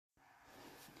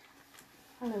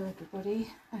Hello everybody,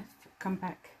 I've come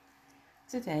back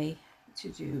today to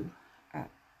do a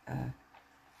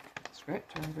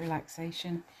script or a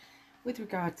relaxation with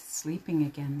regard to sleeping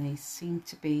again. They seem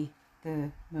to be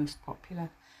the most popular,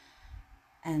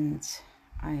 and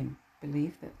I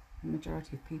believe that the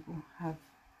majority of people have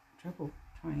trouble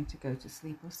trying to go to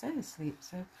sleep or stay asleep,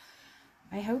 so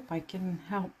I hope I can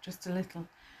help just a little.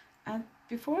 And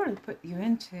before I put you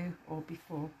into, or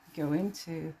before we go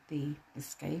into the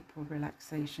escape or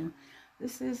relaxation,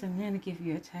 I'm going to give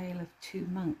you a tale of two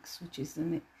monks, which is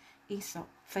an Aesop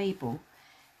fable,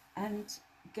 and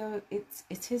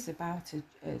it is about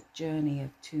a journey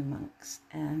of two monks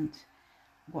and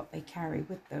what they carry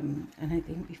with them. And I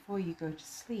think before you go to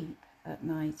sleep at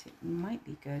night, it might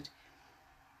be good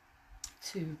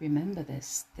to remember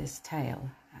this tale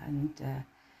and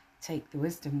take the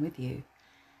wisdom with you.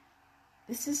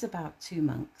 This is about two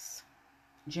monks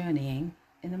journeying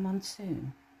in a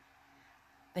monsoon.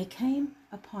 They came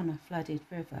upon a flooded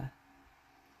river.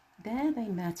 There they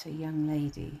met a young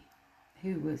lady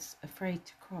who was afraid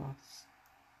to cross.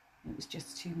 It was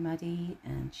just too muddy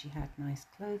and she had nice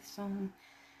clothes on.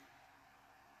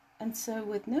 And so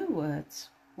with no words,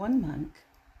 one monk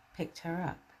picked her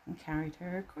up and carried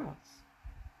her across.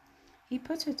 He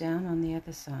put her down on the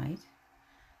other side.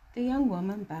 The young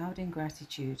woman bowed in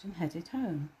gratitude and headed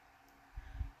home.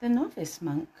 The novice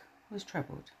monk was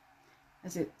troubled,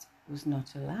 as it was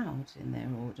not allowed in their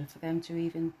order for them to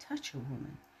even touch a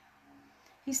woman.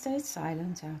 He stayed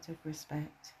silent out of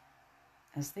respect.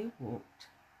 As they walked,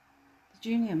 the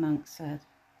junior monk said,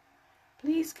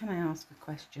 "Please, can I ask a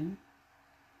question?"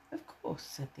 "Of course,"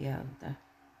 said the elder.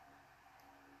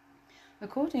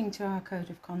 "According to our code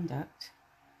of conduct,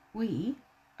 we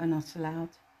are not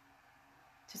allowed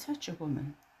to touch a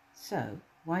woman. So,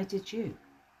 why did you?"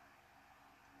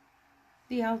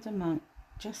 The elder monk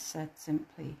just said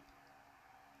simply,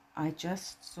 "I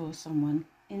just saw someone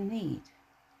in need.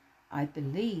 I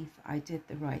believe I did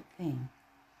the right thing.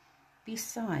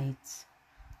 Besides,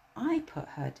 I put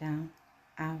her down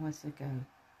hours ago.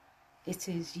 It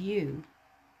is you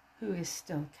who is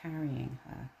still carrying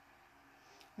her."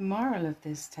 The moral of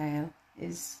this tale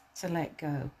is to let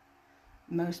go.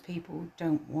 Most people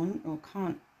don't want or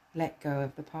can't let go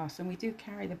of the past, and we do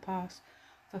carry the past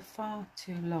for far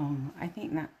too long. I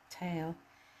think that tale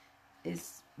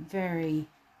is a very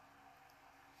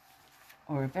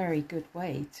good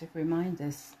way to remind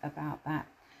us about that,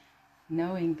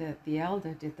 knowing that the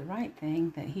elder did the right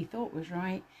thing, that he thought was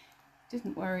right,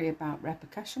 didn't worry about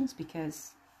repercussions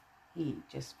because he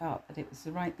just felt that it was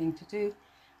the right thing to do,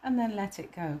 and then let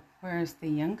it go. Whereas the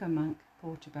younger monk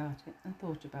thought about it and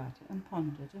thought about it and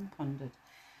pondered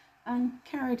and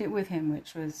carried it with him,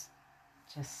 which was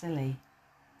just silly.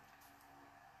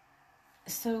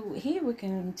 So here we're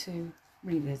going to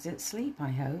revisit sleep, I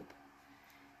hope.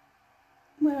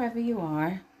 Wherever you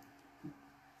are,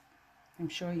 I'm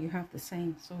sure you have the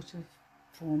same sort of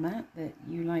format that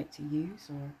you like to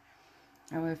use, or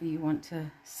however you want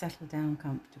to settle down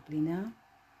comfortably now.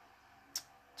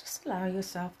 Just allow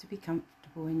yourself to be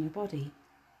comfortable in your body.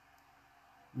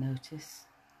 Notice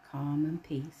calm and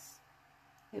peace.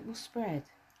 It will spread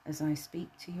as I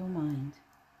speak to your mind.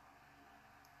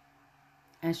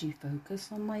 As you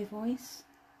focus on my voice,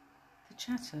 the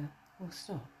chatter will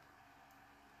stop.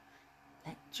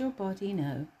 Let your body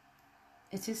know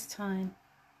it is time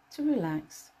to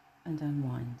relax and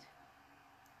unwind.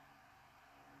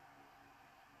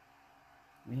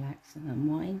 Relax and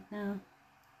unwind now.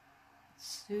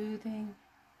 Soothing,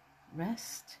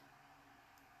 rest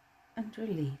and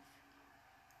relief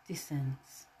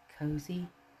descends, cozy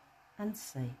and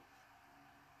safe.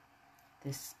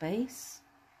 This space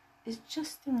is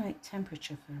just the right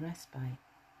temperature for respite.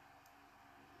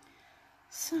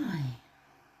 Sigh.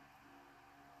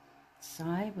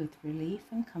 Sigh with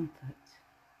relief and comfort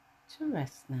to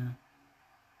rest now.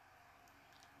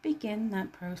 Begin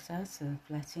that process of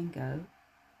letting go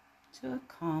to a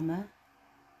calmer,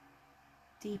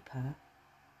 deeper,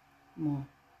 more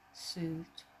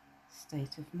soothed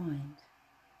state of mind.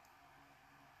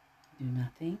 Do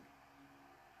nothing.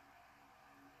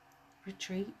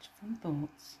 Retreat from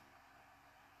thoughts.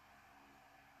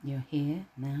 You're here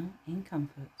now in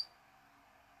comfort,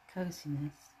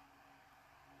 coziness,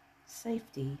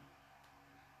 safety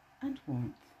and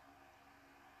warmth.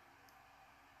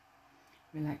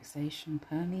 Relaxation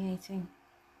permeating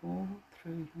all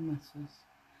through your muscles,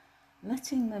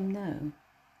 letting them know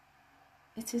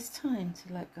it is time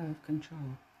to let go of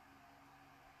control.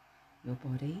 Your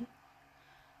body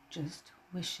just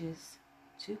wishes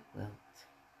to wilt.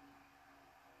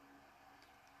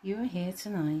 You are here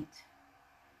tonight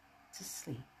to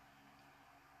sleep.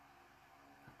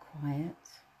 quiet,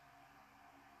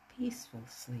 peaceful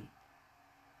sleep.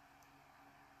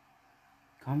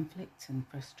 Conflict and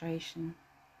frustration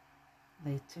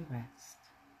laid to rest,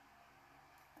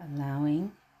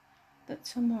 allowing that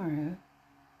tomorrow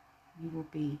you will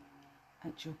be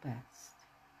at your best.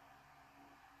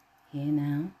 Here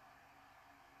now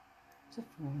to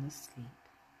fall asleep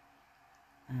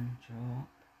and drop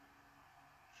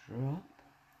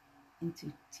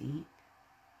into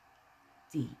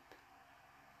deep,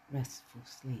 restful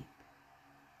sleep,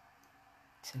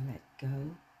 to let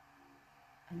go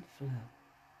and flow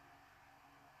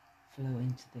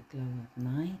into the glow of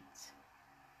night,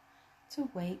 to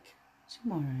wake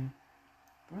tomorrow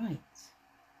bright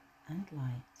and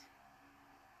light.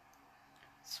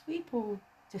 Sweep all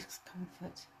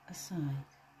discomfort aside.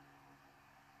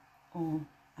 All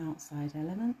outside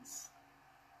elements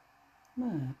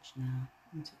merge now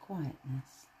into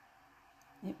quietness.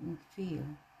 It will feel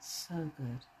so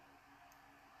good.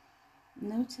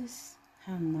 Notice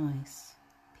how nice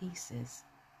peace is.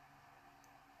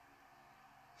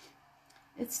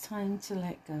 It's time to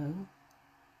let go.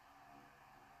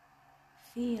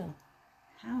 Feel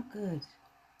how good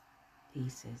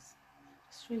peace is.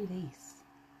 Just release.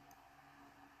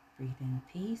 Breathe in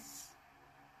peace.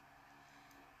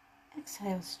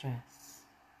 Exhale stress.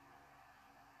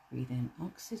 Breathe in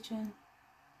oxygen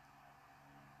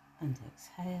and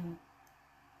exhale.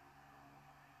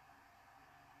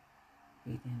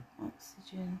 Breathe in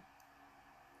oxygen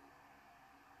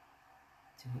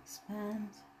to expand,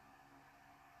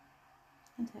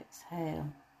 and exhale,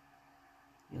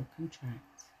 you'll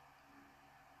contract.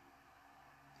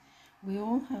 We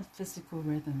all have physical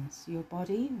rhythms. Your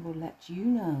body will let you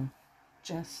know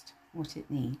just what it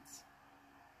needs.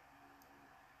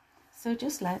 So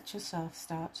just let yourself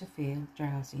start to feel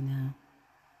drowsy now.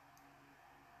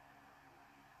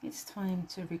 It's time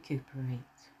to recuperate.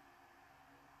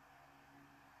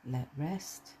 Let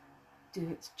rest do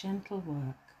its gentle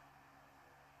work.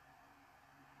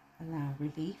 Allow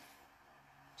relief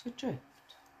to drift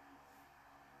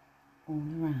all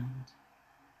around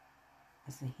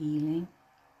as a healing,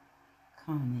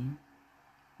 calming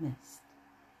mist.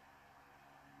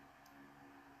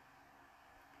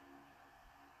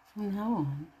 From now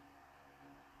on,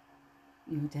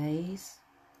 your days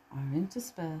are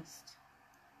interspersed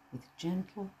with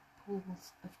gentle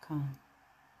pools of calm.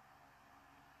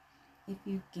 If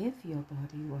you give your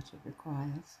body what it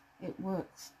requires, it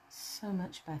works so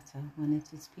much better when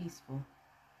it is peaceful.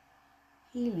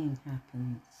 Healing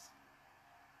happens.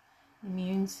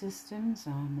 Immune systems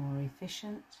are more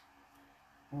efficient.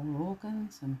 All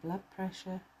organs and blood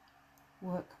pressure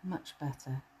work much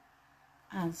better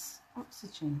as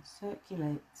oxygen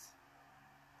circulates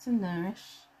to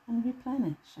nourish and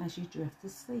replenish as you drift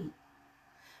asleep.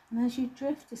 And as you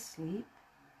drift asleep,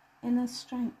 inner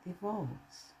strength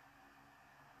evolves.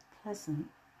 Pleasant,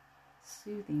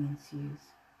 soothing ensues.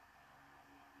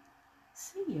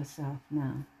 See yourself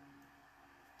now.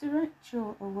 Direct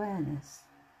your awareness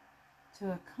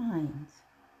to a kind,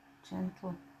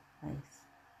 gentle place.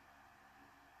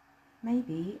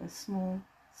 Maybe a small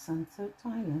sun-soaked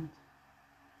island.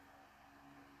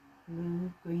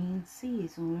 Blue-green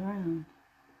seas all around.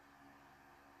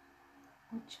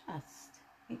 Or just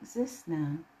exist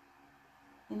now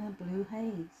in a blue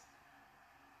haze.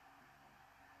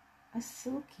 A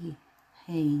silky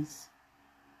haze.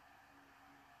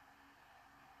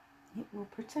 It will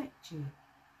protect you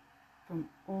from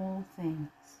all things.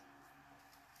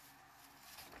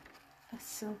 A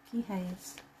silky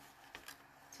haze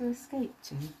to escape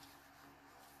to.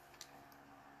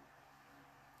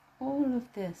 All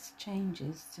of this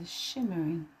changes to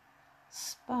shimmering,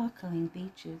 sparkling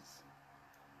beaches,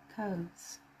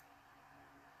 coves,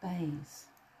 bays.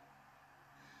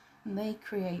 And they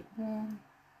create warm,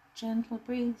 gentle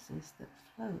breezes that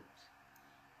float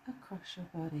across your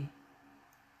body.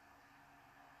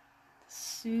 The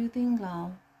soothing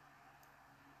lull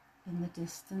in the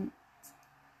distance,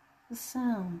 the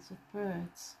sounds of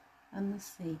birds and the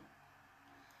sea.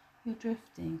 You're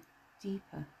drifting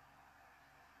deeper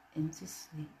into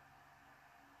sleep,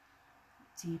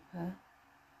 deeper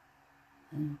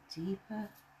and deeper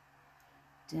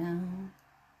down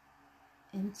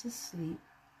into sleep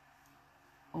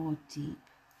or deep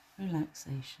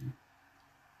relaxation.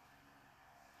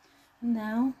 And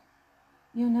now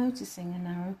you're noticing a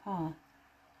narrow path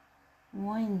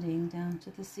winding down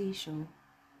to the seashore.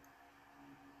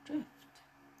 Drift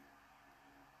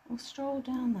or stroll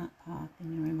down that path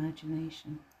in your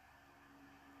imagination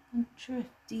and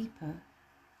drift deeper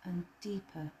and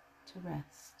deeper to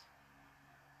rest.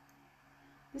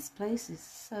 This place is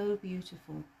so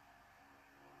beautiful.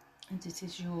 and it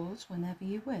is yours whenever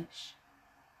you wish,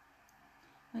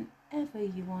 whenever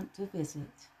you want to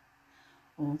visit.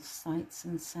 All sights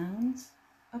and sounds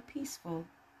are peaceful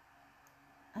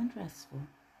and restful.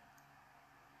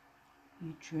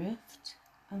 You drift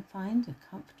and find a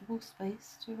comfortable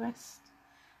space to rest,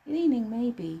 leaning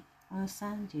maybe on a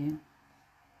sand dune.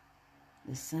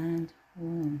 The sand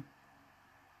warm.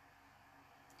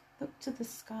 Look to the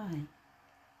sky.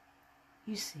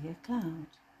 You see a cloud,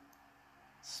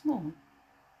 small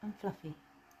and fluffy.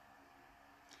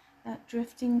 That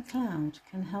drifting cloud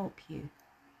can help you.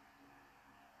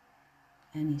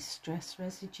 Any stress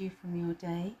residue from your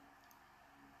day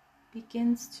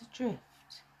begins to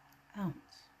drift out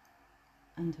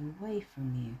and away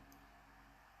from you.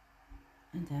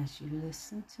 And as you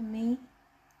listen to me,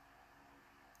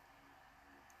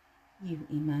 you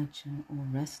imagine all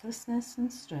restlessness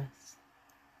and stress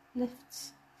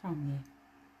lifts from you.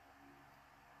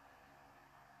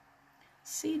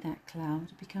 See that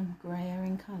cloud become grayer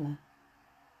in colour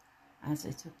as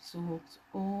it absorbs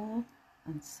all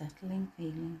unsettling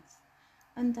feelings,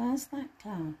 and as that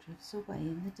cloud drifts away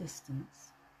in the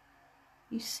distance,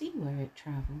 you see where it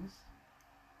travels.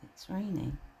 It's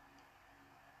raining,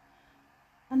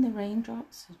 and the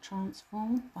raindrops are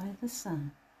transformed by the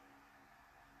sun,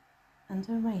 and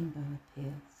a rainbow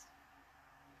appears,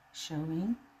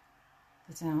 showing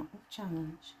that out of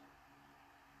challenge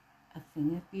a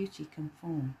thing of beauty can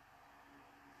form.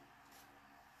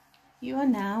 You are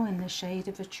now in the shade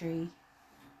of a tree.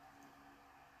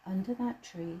 Under that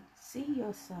tree, see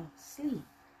yourself sleep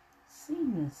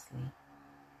seamlessly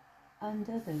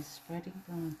under those spreading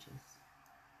branches.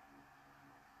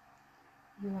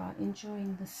 You are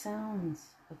enjoying the sounds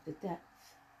of the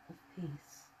depth of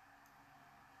peace.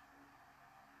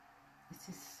 It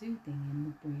is soothing in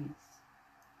the breeze,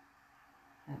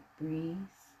 that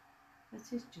breeze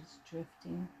that is just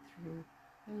drifting through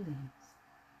the leaves.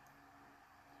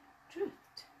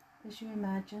 Drift as you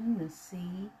imagine the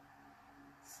sea,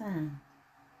 sand,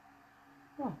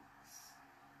 rocks,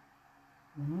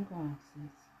 long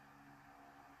grasses,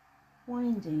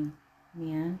 winding,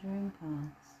 meandering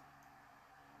paths,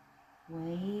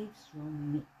 waves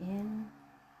rolling in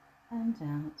and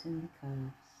out in the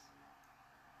coves,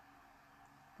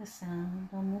 the sound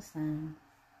on the sand,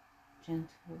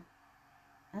 gentle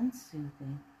and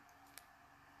soothing.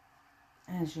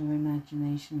 As your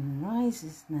imagination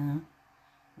rises now,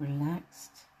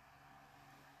 relaxed,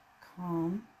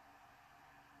 calm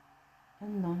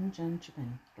and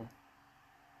non-judgmental.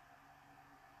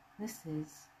 This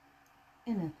is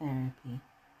inner therapy.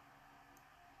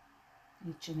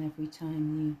 Each and every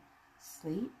time you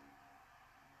sleep,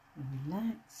 you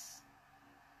relax,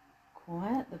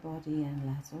 quiet the body and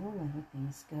let all other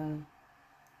things go.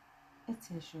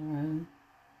 It is your own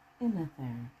inner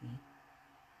therapy.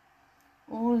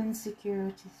 All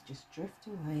insecurities just drift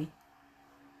away,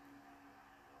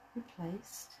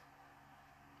 replaced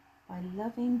by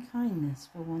loving kindness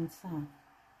for oneself.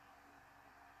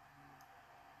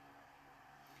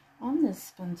 On this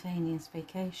spontaneous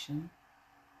vacation,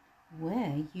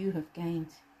 where you have gained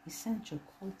essential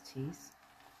qualities,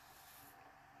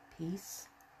 peace,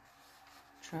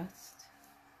 trust,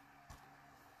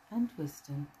 and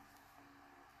wisdom,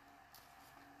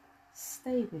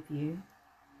 stay with you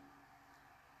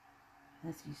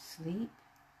as you sleep.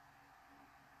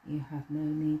 You have no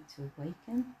need to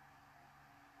awaken.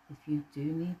 If you do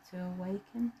need to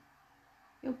awaken,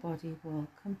 your body will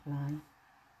comply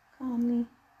calmly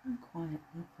and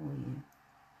quietly for you.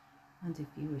 And if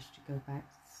you wish to go back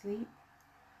to sleep,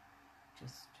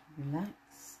 just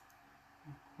relax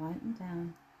and quieten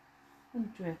down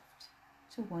and drift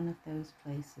to one of those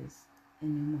places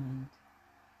in your mind.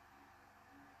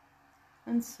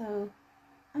 And so,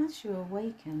 as you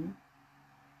awaken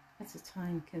at a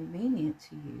time convenient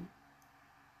to you,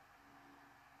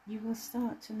 you will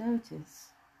start to notice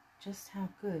just how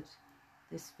good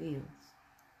this feels.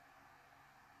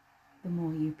 The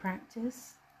more you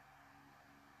practice,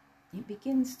 it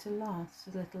begins to last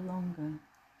a little longer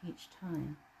each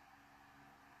time.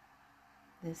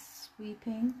 This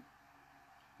sweeping,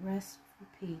 restful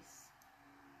peace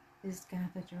is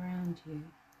gathered around you.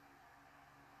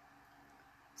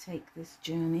 Take this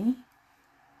journey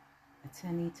at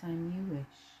any time you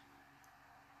wish.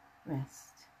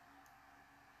 Rest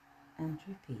and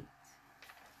repeat.